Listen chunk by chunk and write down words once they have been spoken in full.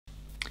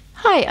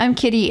Hi, I'm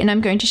Kitty and I'm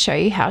going to show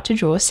you how to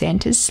draw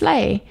Santa's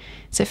sleigh.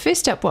 So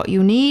first up, what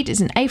you'll need is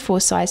an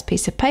A4 size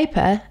piece of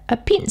paper, a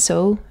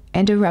pencil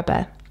and a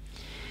rubber.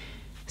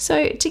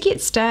 So to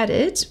get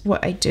started,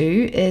 what I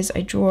do is I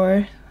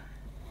draw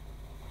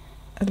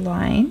a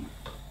line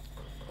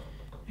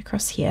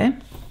across here.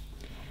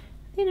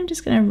 Then I'm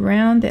just going to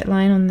round that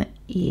line on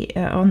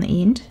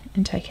the end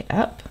and take it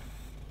up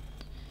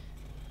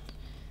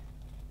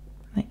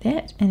like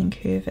that, and then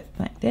curve it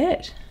like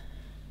that.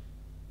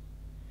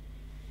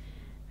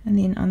 And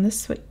then on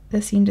this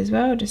end as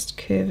well, just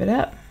curve it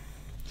up.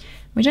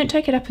 We don't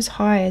take it up as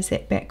high as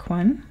that back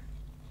one,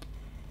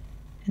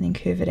 and then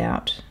curve it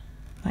out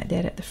like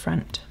that at the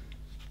front.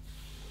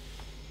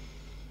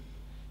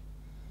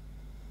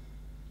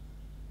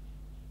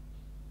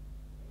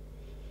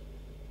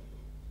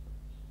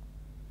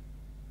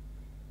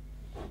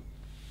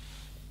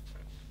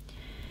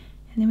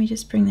 And then we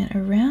just bring that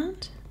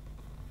around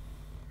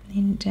and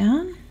then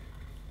down.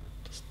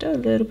 Just do a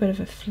little bit of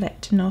a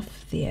flatten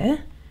off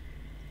there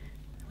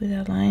with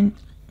our line,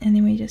 and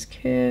then we just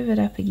curve it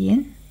up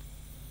again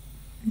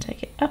and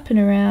take it up and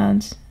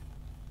around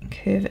and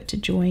curve it to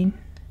join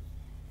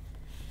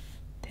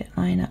that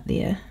line up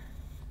there,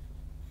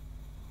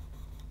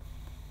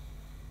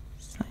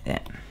 just like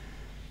that.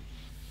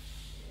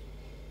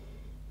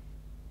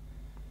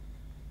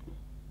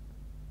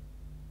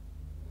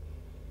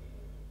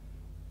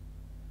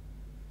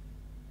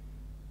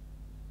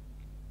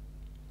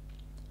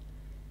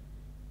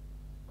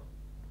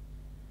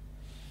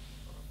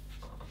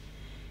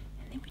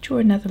 Draw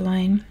another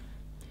line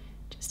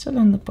just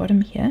along the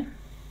bottom here,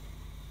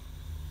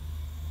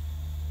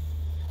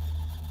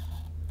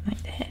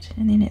 like that,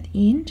 and then at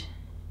the end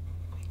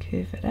we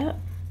curve it up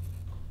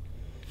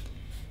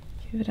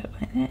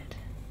like that,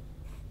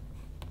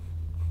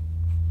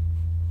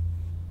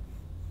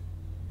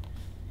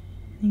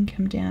 and then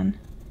come down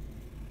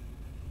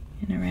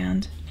and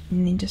around,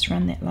 and then just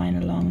run that line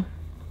along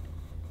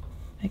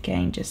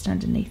again just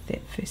underneath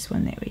that first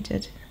one that we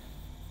did,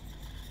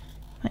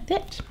 like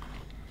that.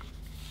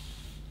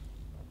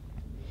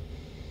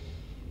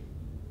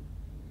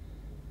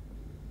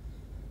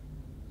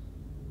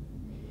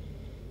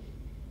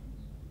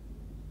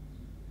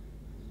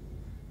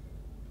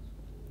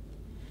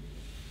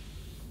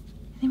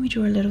 Then we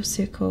draw a little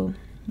circle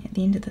at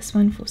the end of this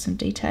one for some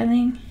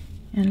detailing,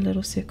 and a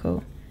little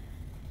circle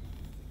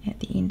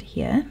at the end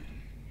here.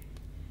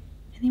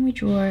 And then we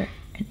draw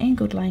an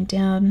angled line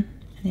down,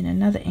 and then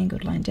another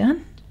angled line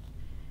down,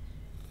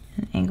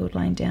 an angled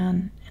line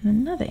down, and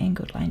another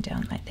angled line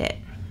down like that.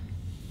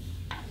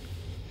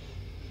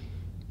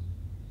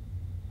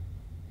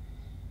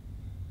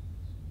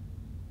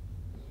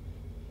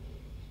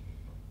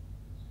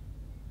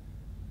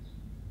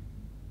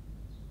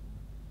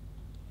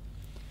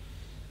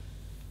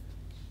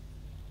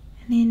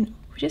 And then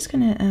we're just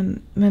going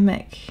to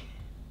mimic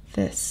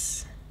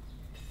this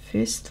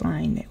first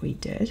line that we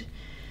did,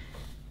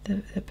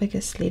 the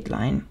bigger sled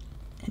line,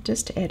 and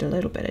just to add a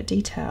little bit of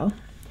detail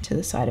to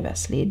the side of our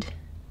sled.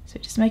 So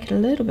just make it a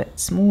little bit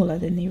smaller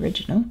than the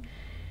original,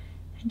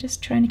 and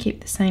just trying to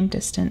keep the same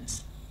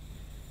distance.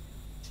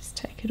 Just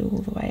take it all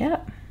the way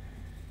up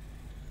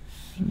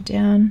and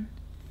down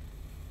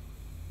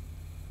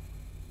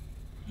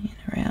and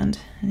around,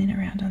 and then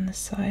around on this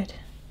side.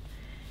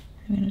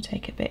 I'm going to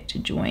take it back to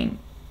join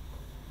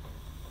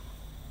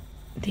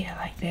there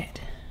like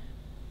that.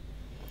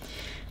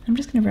 I'm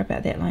just going to rub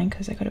out that line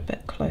because I got a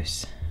bit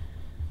close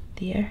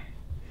there.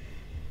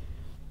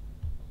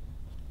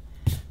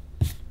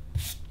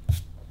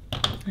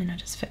 And I'll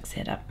just fix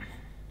that up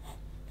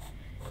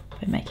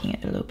by making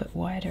it a little bit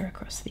wider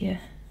across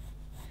there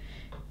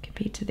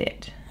compared to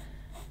that.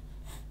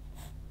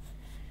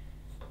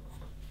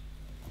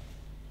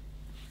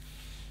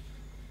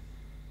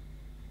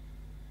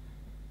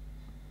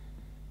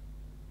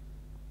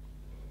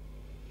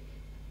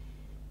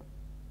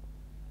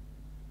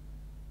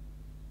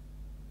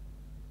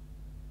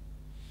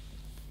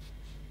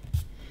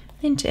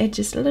 Then to add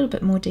just a little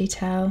bit more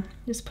detail,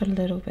 just put a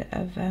little bit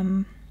of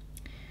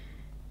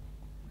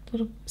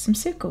some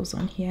circles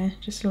on here,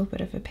 just a little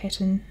bit of a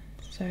pattern.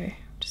 So I'm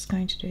just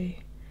going to do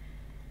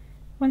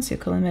one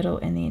circle in the middle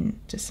and then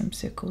just some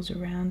circles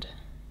around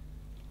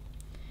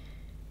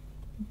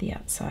the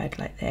outside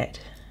like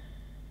that.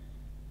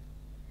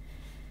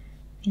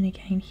 Then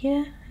again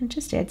here, it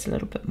just adds a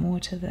little bit more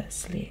to the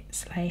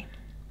sleigh.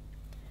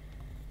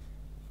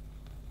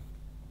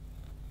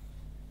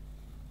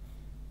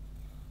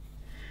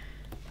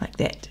 Like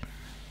that.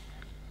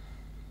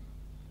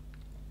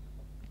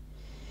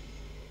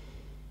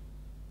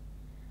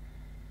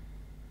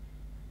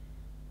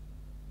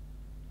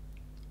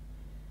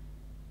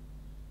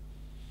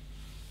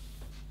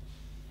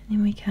 And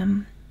then we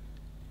come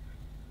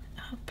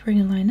up, bring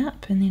a line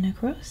up and then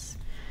across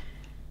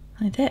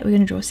like that. We're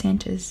going to draw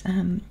Santa's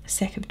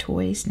sack of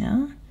toys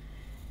now,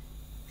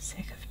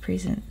 sack of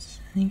presents,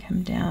 and then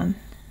come down,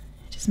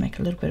 just make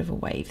a little bit of a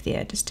wave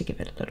there just to give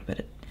it a little bit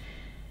of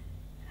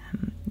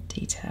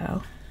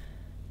detail.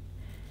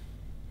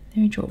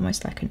 Then we draw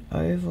almost like an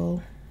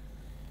oval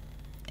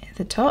at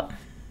the top,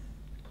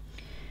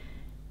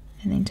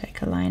 and then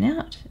take a line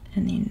out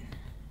and then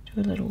do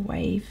a little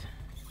wave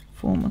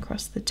form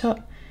across the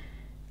top,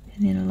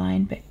 and then a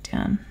line back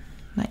down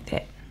like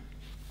that.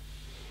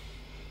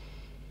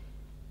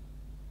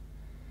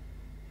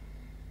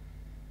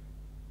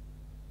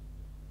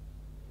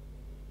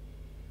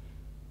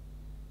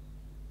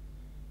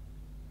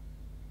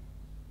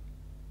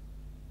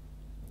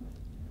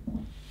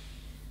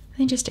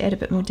 Then just to add a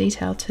bit more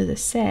detail to the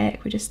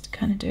sack, we just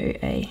kind of do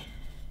a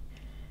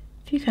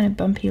few kind of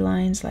bumpy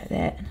lines like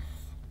that,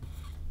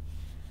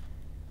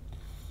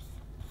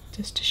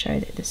 just to show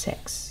that the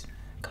sack's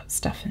got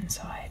stuff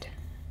inside,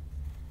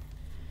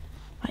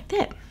 like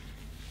that.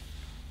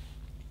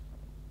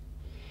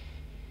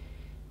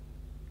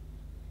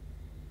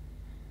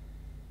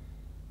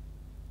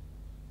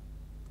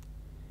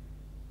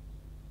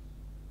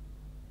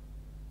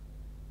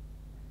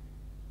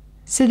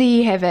 So there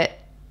you have it,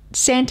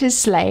 Santa's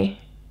sleigh.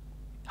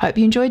 Hope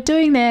you enjoyed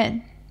doing that.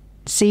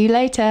 See you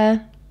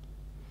later.